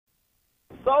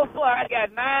So far, I got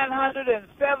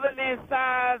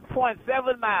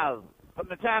 975.7 miles from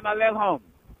the time I left home.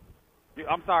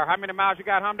 I'm sorry, how many miles you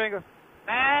got, Humdinger?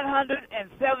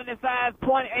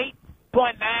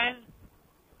 975.8.9.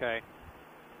 Okay.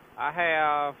 I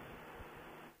have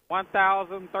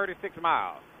 1,036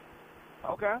 miles.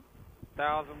 Okay.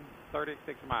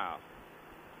 1,036 miles.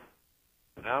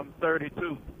 And I'm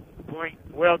 32.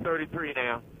 33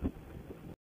 now.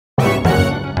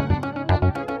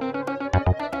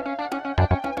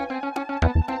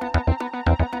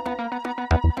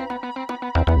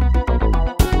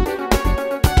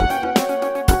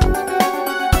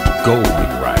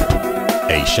 Caliente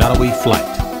Ride, a shadowy flight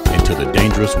into the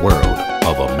dangerous world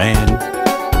of a man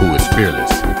who is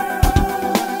fearless.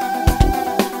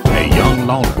 A young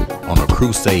loner on a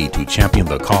crusade to champion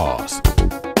the cause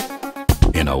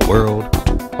in a world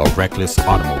of reckless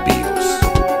automobiles.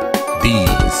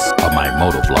 These are my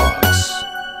motovlogs.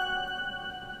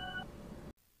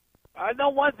 I know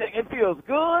one thing. It feels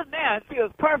good now. It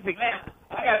feels perfect now.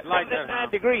 I got Like 79 that, huh?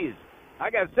 degrees. I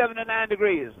got 79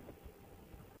 degrees.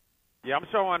 Yeah, I'm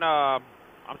showing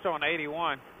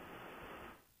 81.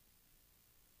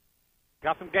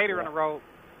 Got some gator in the road.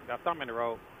 Got some in the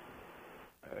road.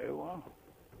 Hey, wow.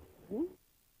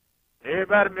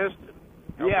 Everybody missed it.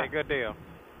 Okay, Yeah. good deal.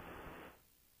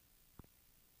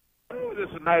 Oh, this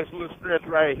is a nice little stretch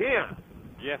right here.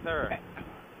 Yes, sir.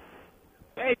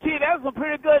 Hey, T, that was a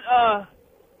pretty good,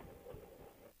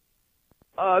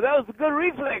 that was a good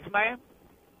reflex, man.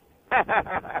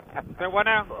 Say what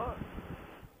now?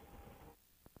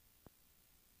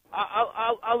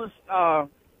 I was, oh,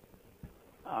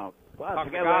 wow, I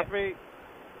Talking forgot to what- Godspeed?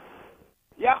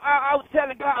 Yeah, I was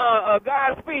telling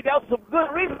Godspeed, that was some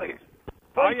good reflex.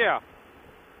 Oh, yeah.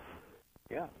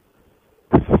 Yeah.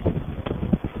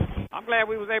 I'm glad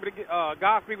we was able to get,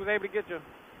 Godspeed was able to get your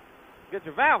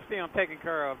valve stem taken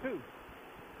care of, too.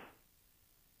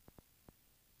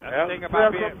 That's the thing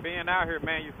about being out here,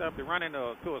 man. You have to run into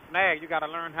a snag. You got to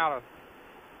learn how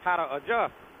to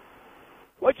adjust.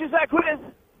 What you say, Chris?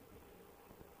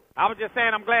 I was just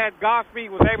saying I'm glad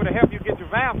Godspeed was able to help you get your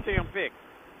valve stem fixed.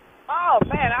 Oh,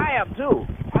 man, I am too.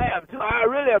 I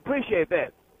really appreciate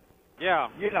that. Yeah.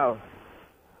 You know.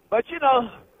 But, you know,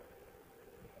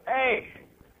 hey,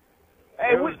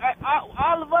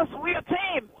 all of us, we a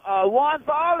team. One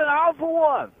for all and all for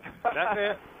one. That's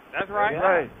it. That's right. Yeah.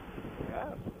 Right.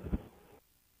 Yeah.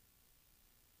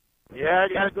 Yeah, I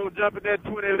got to go jump in that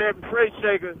 2011 freight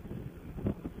shaker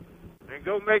and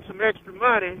go make some extra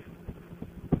money.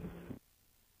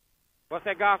 What's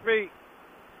that, Godspeed?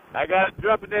 I got to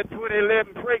jump in that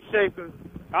 2011 freight shaker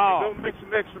Oh. and go make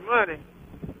some extra money.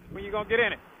 When you going to get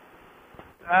in it?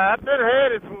 I've been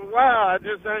headed for a while. I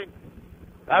just ain't.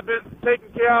 I've been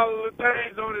taking care of all the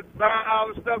things on it, buying all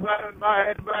the stuff. I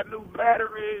had to buy new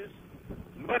batteries,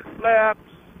 mud flaps,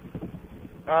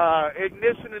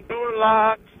 ignition and door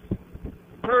locks,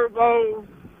 turbo,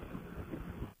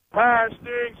 power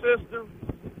steering system.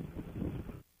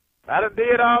 I done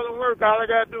did all the work. All I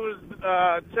got to do is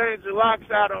change the locks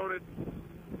out on it.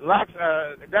 I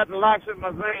got the locks in my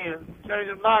van. Change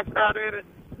the locks out in it.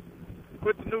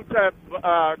 Put the new tire.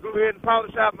 Go ahead and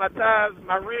polish out my tires,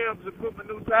 my rims, and put my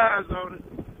new tires on it.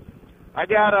 I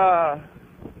got I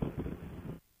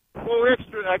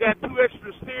got 2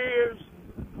 extra steers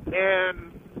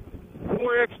and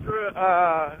 4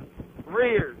 extra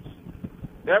rears.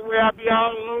 That way I'll be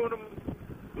all aluminum,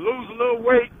 lose a little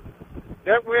weight.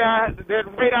 That way that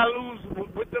weight I lose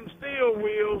with them steel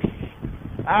wheels,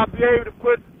 I'll be able to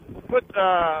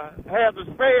have the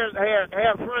spares,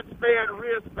 have front spare and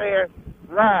rear spare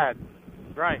ride.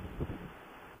 Right.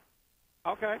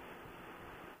 Okay.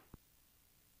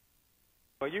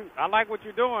 Well, I like what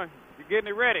you're doing. You're getting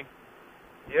it ready.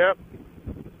 Yep.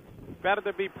 Better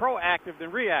to be proactive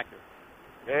than reactive.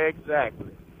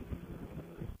 Exactly.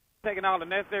 Taking all the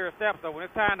necessary steps, so when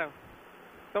it's time to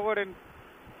throw it in,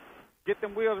 get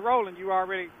them wheels rolling, you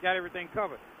already got everything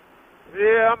covered.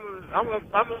 Yeah, I'm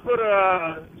gonna put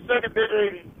a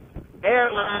secondary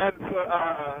airline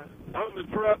on the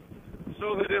truck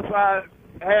so that if I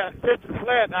have pitch it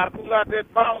flat, I pull out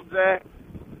that ball jack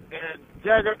and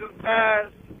jack up the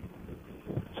tires,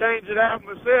 change it out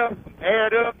myself, air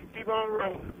it up, and keep on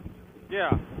rolling.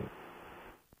 Yeah.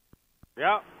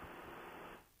 Yep.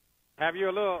 Have you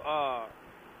a little, I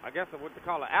guess what they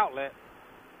call an outlet,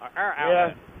 an air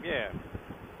outlet. Yeah.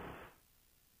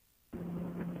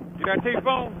 You got a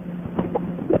teaspoon?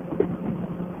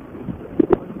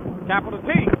 Capital T.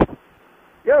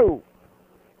 Yo.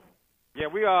 Yeah,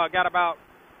 we got about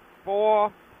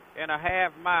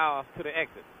 4.5 miles to the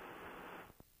exit.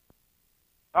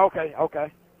 Okay.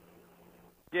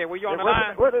 Yeah, were you on the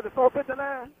line? What is it,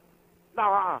 459?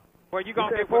 No, Well, we're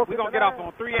gonna get off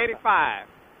on 385.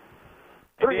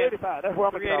 385. That's where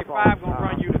I'm gonna get off on. 385 gonna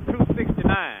run you to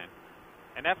 269,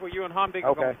 and that's where you and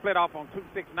Humdinger gonna split off on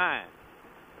 269.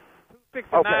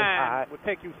 269 will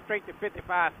take you straight to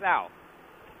 55 South.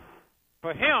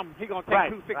 For him, he gonna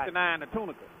take 269 to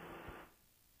Tunica.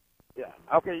 Yeah.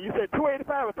 Okay, you said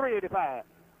 285 or 385?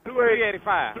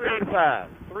 385. 385.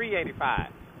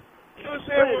 385. You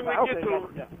said when we get to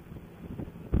it.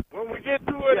 When we get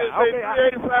to it, it's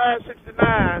 385, 69,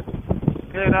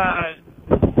 and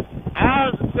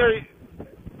ours will say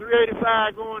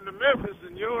 385 going to Memphis,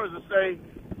 and yours will say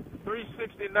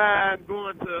 369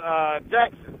 going to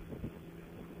Jackson.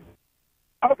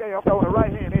 Okay, on the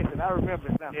right-hand exit. I remember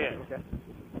it now. Yeah. Okay.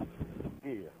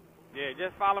 Yeah. Yeah,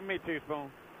 just follow me, Teaspoon.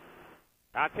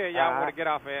 I'll tell y'all where to get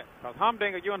off at.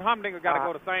 Because you and Humdinger got to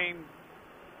go the same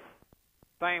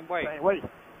way. Same way.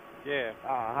 Yeah.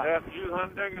 Yeah, you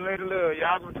and Humdinger, Lady Love,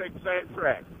 y'all going to take the same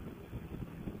track.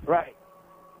 Right.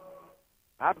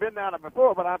 I've been down there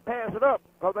before, but I passed it up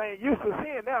because I ain't used to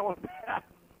seeing that one.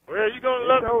 Well, you're going to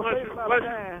love it.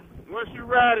 Once you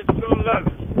ride it, you're going to love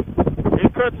it.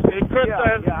 It cuts us.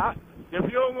 Yeah. If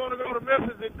you don't want to go to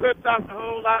Memphis, it cuts off a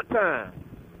whole lot of time.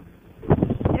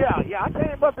 Yeah, I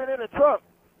came up in the truck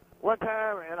one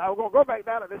time, and I was going to go back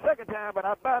down it the second time, but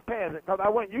I bypassed it because I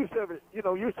wasn't used to it,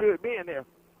 used to it being there.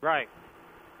 Right.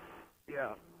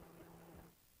 Yeah.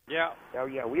 Yeah. Oh,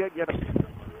 yeah, we'll get it.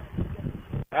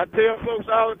 I tell folks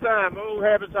all the time, old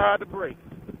habits are hard to break.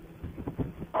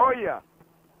 Oh, yeah.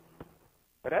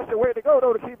 But that's the way to go,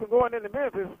 though, to keep them going into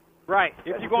Memphis. Right.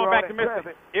 If you're going back to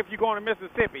Mississippi. If you're going to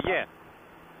Mississippi, yes.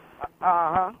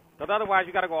 Uh-huh. Because otherwise,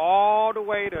 you got to go all the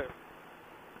way to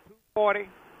 240.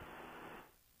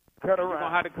 Cut around. You're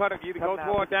going to have to cut it. You either go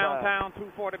toward downtown,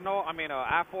 240 north,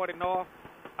 I-40 north,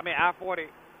 I-40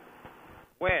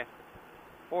 west,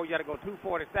 or you got to go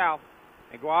 240 south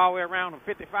and go all the way around to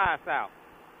 55 south.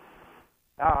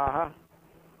 Uh-huh.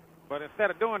 But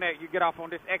instead of doing that, you get off on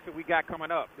this exit we got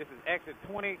coming up. This is exit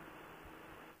 20.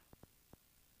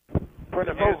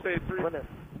 24.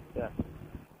 Yeah.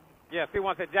 Yeah, see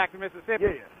one at Jackson, Mississippi?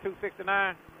 Yeah.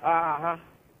 269. Uh-huh.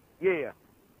 Yeah.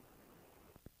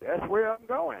 That's where I'm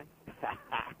going.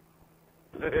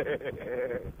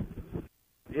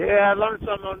 Yeah, I learned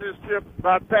something on this trip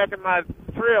about packing my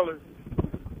trailers.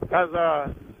 Because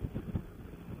I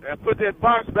put that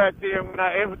box back there when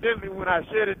I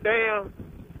shut it down,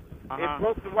 it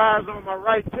broke the wires on my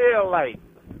right tail light.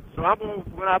 So I'm gonna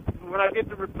when I get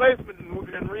the replacement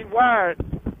and rewire it,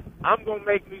 I'm gonna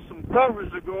make me some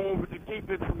covers to go over to keep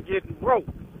it from getting broke.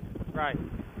 Right.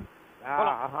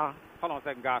 Hold on a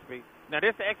second, Godspeed. Now this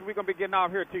is the exit we're gonna be getting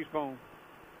off here, Teaspoon.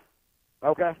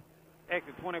 Okay.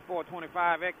 Exit 24,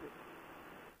 25 exit.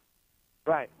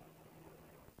 Right.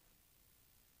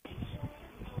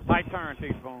 Light turn,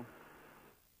 Teaspoon.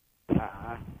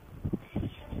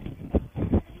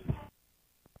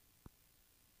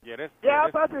 Yeah,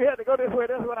 I thought you had to go this way.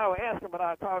 That's what I was asking, but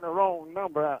I called the wrong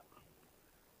number out.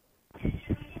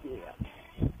 Yeah.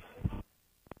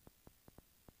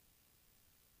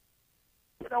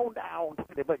 Get on down to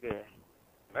the buggy.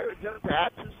 Maybe just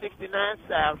at 269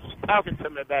 South. She's talking to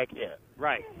me back here.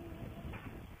 Right.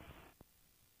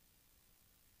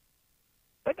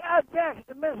 Look out,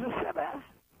 Jackson, Mississippi.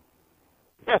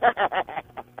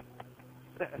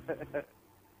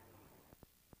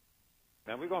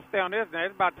 Now we're gonna stay on this. Now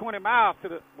it's about 20 miles to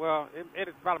the. Well, it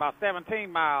is probably about 17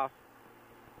 miles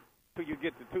till you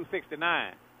get to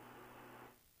 269.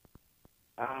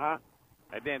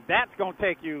 And then that's gonna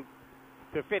take you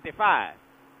to 55.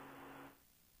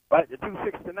 Right, the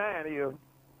 269 is.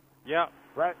 Yep.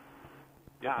 Right.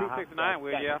 Yeah, 269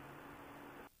 will. Yeah.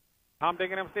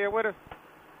 Humdinger them still with us?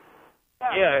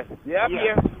 Yeah.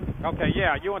 Okay,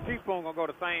 yeah. You and Teaspoon gonna go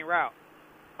the same route.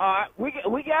 All right, we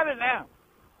got it now.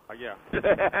 Oh yeah.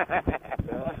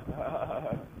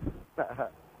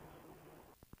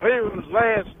 It was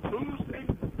last Tuesday.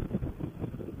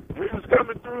 We was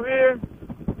coming through here,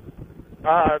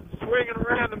 swinging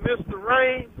around to miss the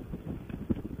rain,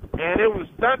 and it was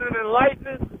thundering and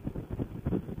lightning,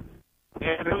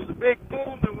 and it was a big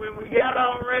boom. And when we got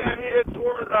all around here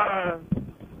toward, I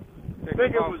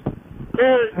think it was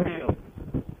Berryville.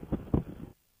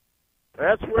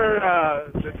 That's where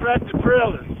the tractor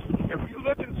trailers. If you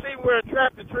look and see where a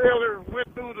tractor trailer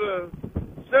went through the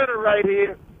center right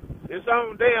here, it's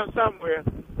on down somewhere.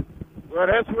 Well,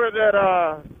 that's where that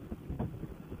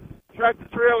tractor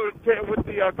trailer with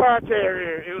the car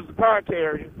carrier. It was a car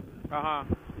carrier.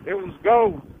 It was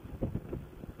gold.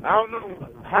 I don't know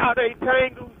how they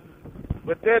tangled,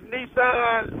 but that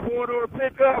Nissan 4-door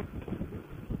pickup,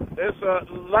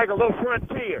 like a little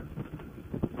Frontier,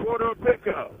 4-door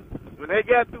pickup. When they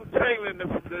got through tangling,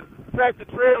 the tractor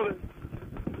trailer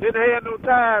didn't have no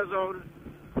tires on it,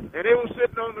 and it was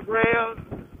sitting on the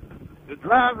ground. The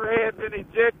driver had been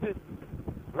ejected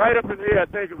right up in here, I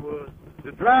think it was.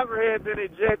 The driver had been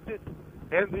ejected,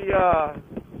 and the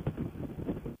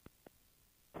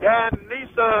guy in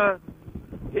Nissan,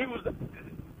 he was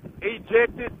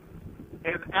ejected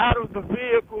and out of the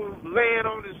vehicle, laying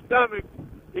on his stomach.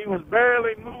 He was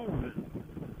barely moving.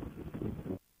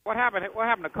 What happened? What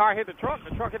happened? The car hit the truck?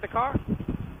 The truck hit the car?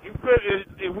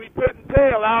 We couldn't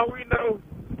tell. All we know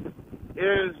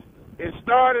is it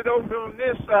started over on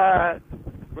this side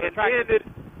and ended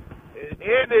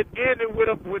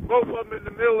with both of them in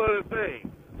the middle of the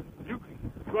thing.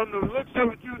 From the looks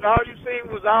of it, all you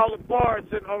seen was all the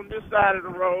parts on this side of the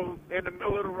road, in the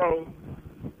middle of the road.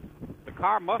 The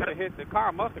car must have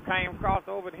came across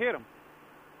over and hit him.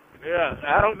 Yeah,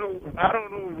 I don't know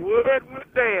what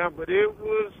went down, but it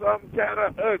was something kind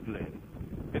of ugly.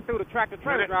 It threw the tractor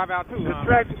trailer driver out too.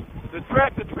 The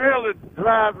tractor trailer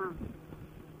driver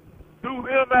threw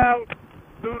him out,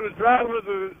 threw the driver of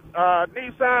the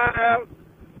Nissan out,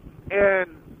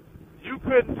 and you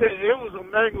couldn't tell. It was a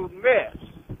mangled mess.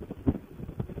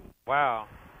 Wow.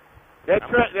 That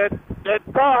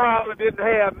car hauler didn't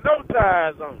have no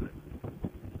tires on it.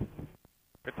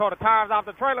 It tore the tires off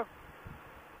the trailer?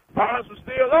 Tires were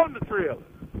still on the trailer.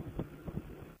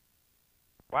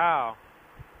 Wow.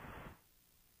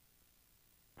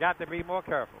 Got to be more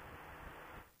careful.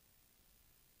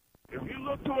 If you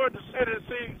look toward the city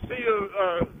and see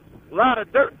a lot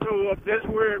of dirt thrown up, that's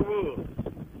where it was.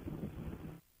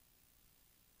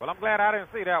 Well, I'm glad I didn't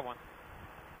see that one.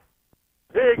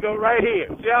 There you go, right here.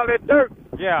 See all that dirt?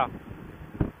 Yeah.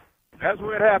 That's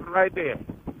where it happened, right there.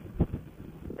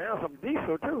 There's some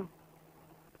diesel, too.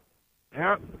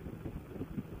 Yeah.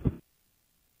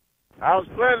 I was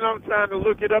planning on trying to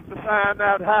look it up to find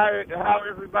out how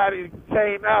everybody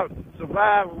came out,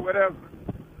 survived, or whatever.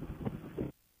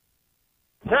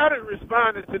 County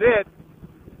responded to that.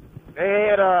 They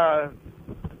had all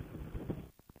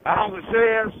the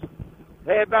sheriffs.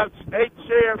 They had about 8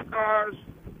 sheriff cars.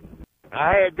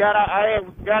 I had got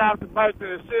out the bike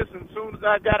to assist, and as soon as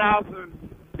I got off and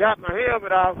got my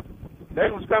helmet off, they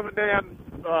was coming down,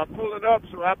 pulling up,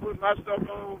 so I put my stuff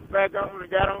back on and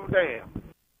got on down.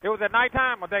 It was at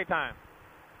nighttime or daytime?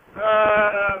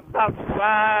 About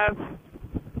 5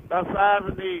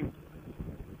 in the evening.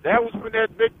 That was when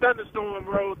that big thunderstorm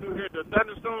rolled through here. The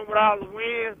thunderstorm with all the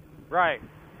wind. Right.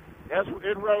 That's when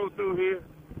it rolled through here.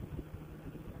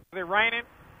 Was it raining?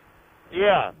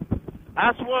 Yeah.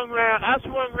 I swung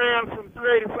around from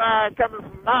 385 coming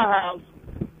from my house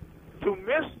to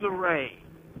miss the rain.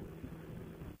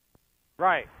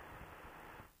 Right.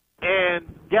 And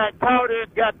got caught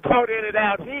in it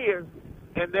out here,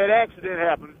 and that accident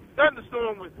happened.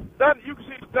 You can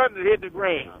see the thunder hit the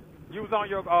ground. You was on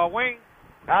your wing?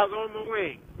 I was on my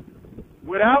wing.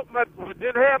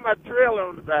 Didn't have my trailer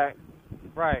on the back.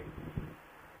 Right.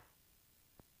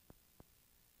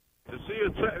 To see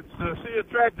a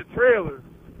tractor trailer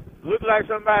looked like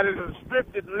somebody that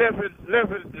stripped it and left it,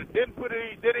 didn't even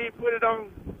put it on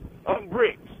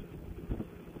bricks.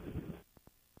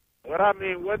 What I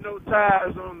mean, wasn't no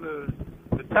tires on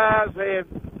the tires had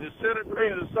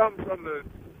disintegrated or something from the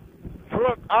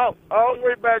truck all the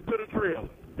way back to the trailer.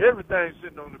 Everything's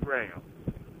sitting on the ground.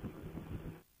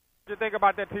 What you think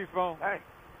about that, Teaspoon? Hey,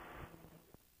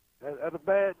 that's a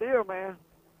bad deal, man.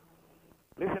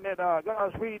 Listen to that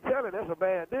God's Speed telling, that's a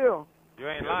bad deal. You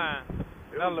ain't lying.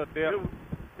 Another little deal.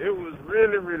 It was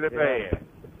really, really bad.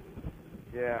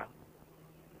 Yeah.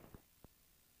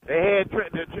 It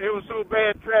was so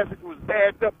bad, traffic was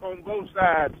backed up on both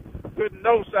sides. Couldn't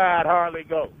no side hardly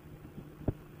go.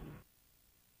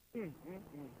 And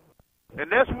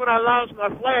that's when I lost my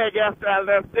flag after I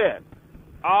left that.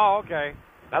 Oh, okay.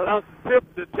 I lost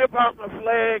the tip off my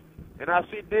flag, and I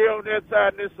see deer on that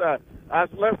side and this side. I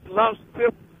lost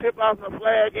the tip off my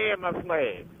flag and my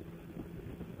flag.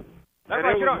 That's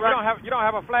like you don't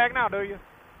have a flag now, do you?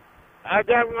 I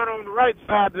got one on the right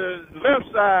side. The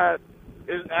left side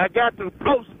I got the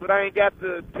post, but I ain't got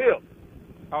the tip.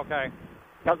 Okay.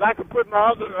 Because I could put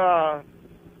my other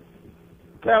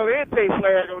Caliente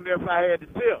flag on there if I had the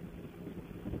tip.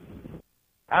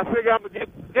 I figure I'm gonna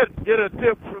get a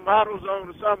tip from AutoZone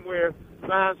or somewhere,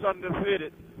 find something to fit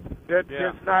it.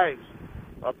 That's nice.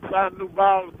 Find a new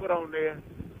ball to put on there.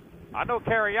 I know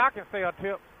Karaoke can sell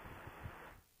tips.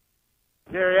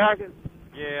 Karaoke?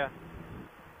 Yeah.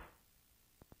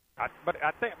 But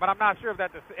I'm not sure if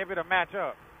it'll match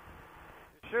up.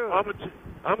 Sure. I'm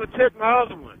gonna check my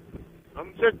other one.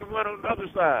 I'm gonna check the one on the other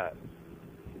side.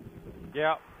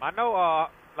 Yeah, I know.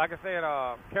 Like I said,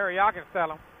 karaoke sell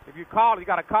them. If you call, you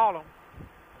gotta call them.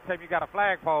 Tell them you got a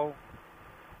flagpole,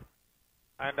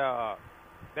 and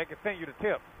they can send you the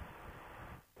tip.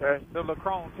 Okay. The little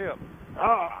chrome tip.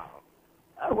 Oh,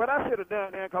 that's what I should have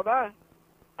done then, because I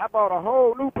bought a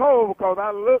whole new pole because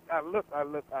I looked,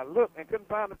 and couldn't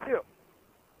find the tip.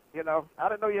 You know, I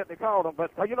didn't know you had to call them,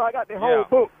 but you know, I got the whole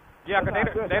book. Yeah,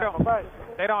 because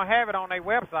they don't have it on their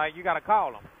website. You got to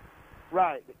call them.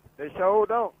 Right. They sure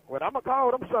don't. Well, I'm going to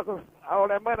call them suckers all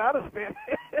that money I done spent.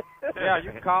 Yeah,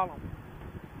 you can call them.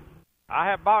 I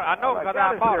have bought it. I know because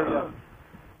I bought it.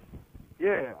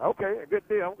 Yeah, okay. A good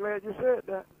deal. I'm glad you said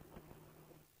that.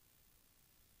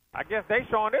 I guess they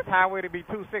showing this highway to be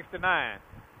 269.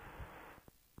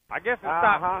 I guess it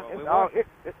stopped.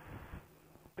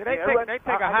 They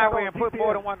take a highway and put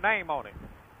more than one name on it.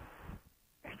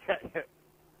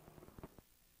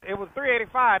 It was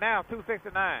 385, now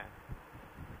 269.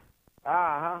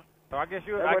 So I guess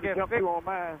it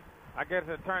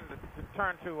turned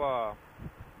to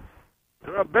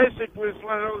Well, basically, it's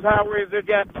one of those highways that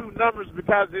got two numbers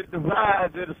because it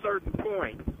divides at a certain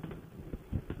point.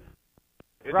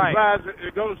 It divides.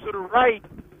 It goes to the right,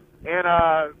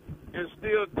 and it's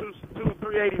still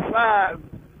 385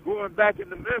 going back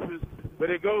into Memphis, but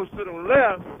it goes to the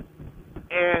left,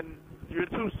 and you're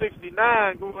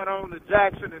 269 going on to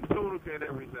Jackson and Tunica and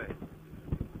everything.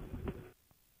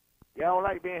 Yeah, I don't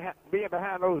like being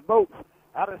behind those boats.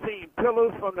 I done seen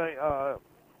pillars from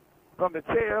the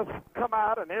chairs come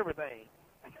out and everything.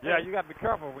 Yeah, you got to be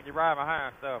careful when you ride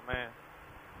behind stuff, man.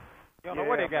 You don't know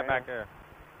what they got back there.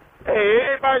 Hey,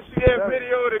 anybody see that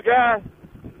video of the guy?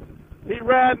 He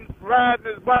riding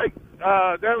his bike.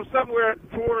 That was somewhere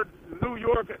toward New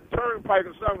York Turnpike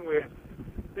or somewhere.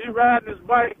 He riding his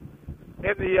bike,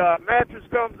 and the mattress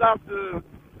comes off the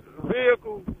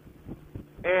vehicle,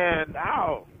 and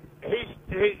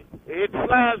it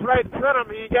flies right in front of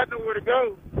him. He ain't got nowhere to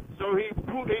go, so he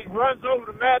runs over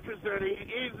the mattress and he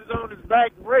eases on his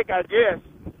back brake, I guess,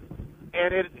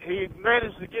 and he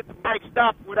managed to get the bike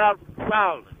stopped without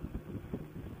fouling.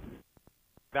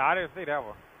 No, I didn't see that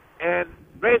one. And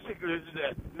basically,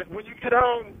 when you get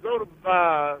home, go to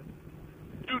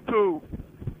YouTube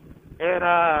and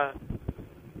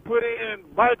put in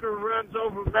biker runs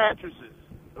over mattresses.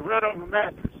 Run over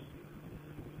mattress.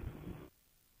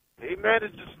 He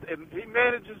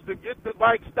manages to get the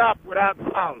bike stopped without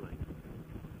fouling.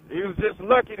 He was just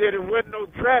lucky that there wasn't no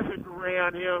traffic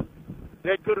around him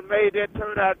that could have made that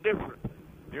turn out different.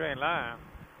 You ain't lying.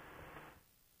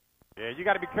 Yeah, you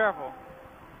got to be careful.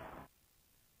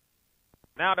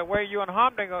 Now the way you and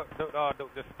Humdinger,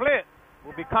 the split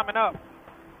will be coming up.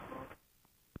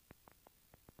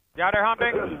 You out there,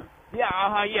 Humdinger?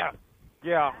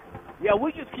 Yeah. Yeah,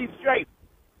 we just keep straight.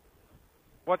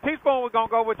 Well, Teaspoon was going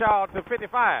to go with y'all to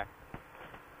 55.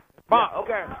 Bump. Yeah,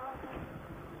 okay.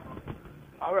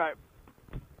 All right.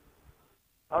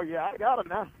 Oh, yeah, I got it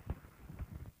now.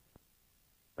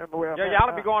 Remember where I'm at y'all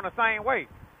now. will be going the same way.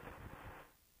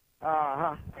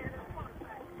 Uh-huh.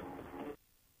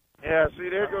 Yeah, see,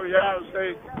 there go y'all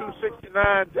say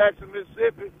 269 Jackson,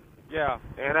 Mississippi. Yeah.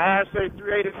 And I say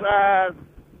 385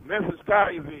 Memphis,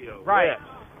 Collierville. Right. Yes.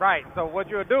 Right. So what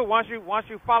you'll do, once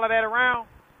you follow that around,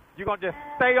 you're going to just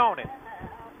stay on it.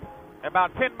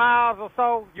 About 10 miles or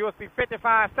so, you'll see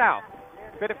 55 south.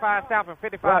 55 south and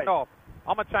 55 north.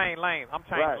 I'm going to change lanes. I'm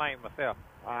changing lanes myself.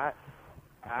 All right.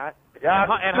 Yeah,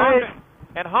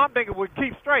 and Humdinger would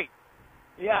keep straight.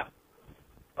 Yeah.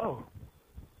 Oh.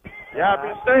 Y'all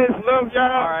be safe. Love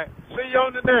y'all. All right. See you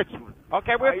on the next one.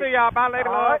 Okay, we'll see y'all. Bye later,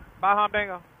 All right. Bye,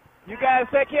 Humdinger. You guys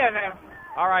take care now.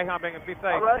 All right, Humdinger. Be safe.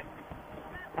 All right.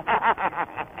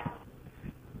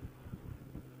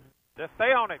 Just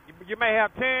stay on it. You may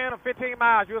have 10 or 15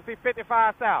 miles. You'll see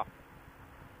 55 south.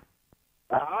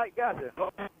 All right, gotcha.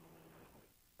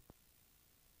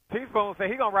 Teaspoon said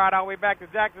he's going to ride all the way back to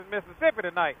Jackson, Mississippi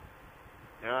tonight.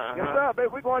 Yes, sir, baby.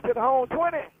 We're going to the home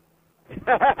 20.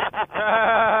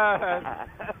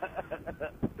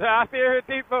 I see here,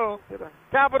 Teaspoon.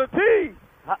 Capital T.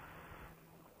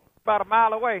 About a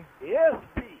mile away. Yes,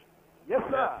 P. Yes,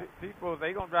 sir. Teaspoon said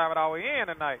he's going to drive it all the way in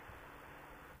tonight.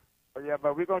 Oh, yeah,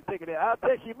 but we're going to take it in. I'll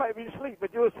text you. You might be asleep,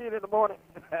 but you'll see it in the morning.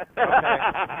 Okay. All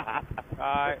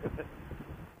right.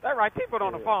 That's right. Keep it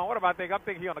on the phone. What about think? I'm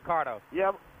thinking he on the car, though.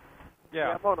 Yeah,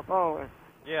 I'm on the phone.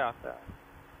 Yeah.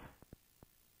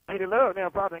 Ain't love now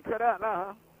probably cut out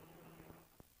now,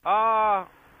 huh?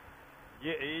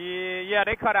 Yeah,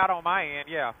 they cut out on my end,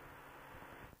 yeah.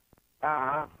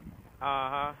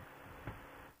 Uh-huh.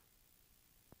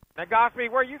 Now,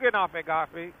 Godspeed, where you getting off at,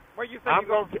 Godspeed? Where you say I'm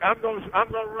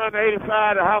gonna run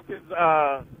 85 to Hawkins,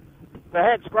 the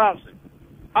Hatch Crossing.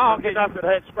 Oh, okay. Get up at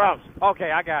Hatch Crossing.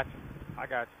 Okay, I got you.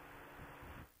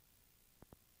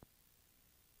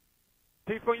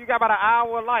 Teaspoon, you got about an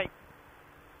hour light.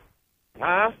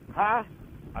 Huh? I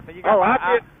said you got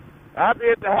I'll be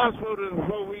at the hospital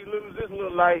before we lose this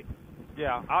little light.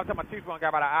 Yeah, I was talking about Teaspoon got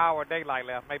about an hour of daylight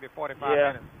left, maybe 45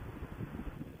 minutes.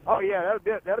 Oh, yeah,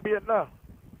 that'll be enough.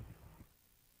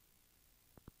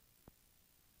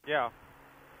 Yeah.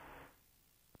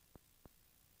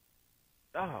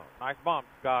 Oh, nice bump,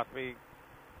 Godspeed.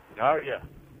 Oh, yeah.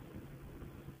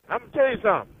 I'm going to tell you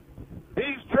something.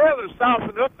 These trailers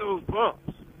soften up those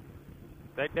bumps.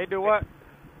 They do what?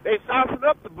 They soften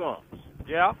up the bumps.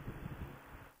 Yeah.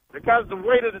 Because the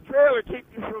weight of the trailer keeps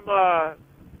you from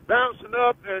bouncing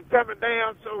up and coming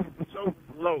down so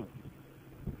low.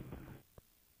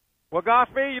 Well,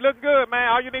 Godspeed, you look good, man.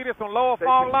 All you need is some lower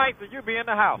fog lights and you'll be in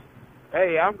the house.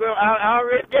 Hey, I'm good. I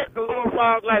already get the lower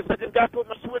fog lights. I just got to put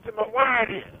my switch and my wire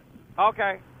in.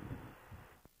 Okay.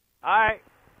 All right.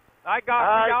 All right,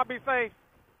 Godspeed, y'all be safe.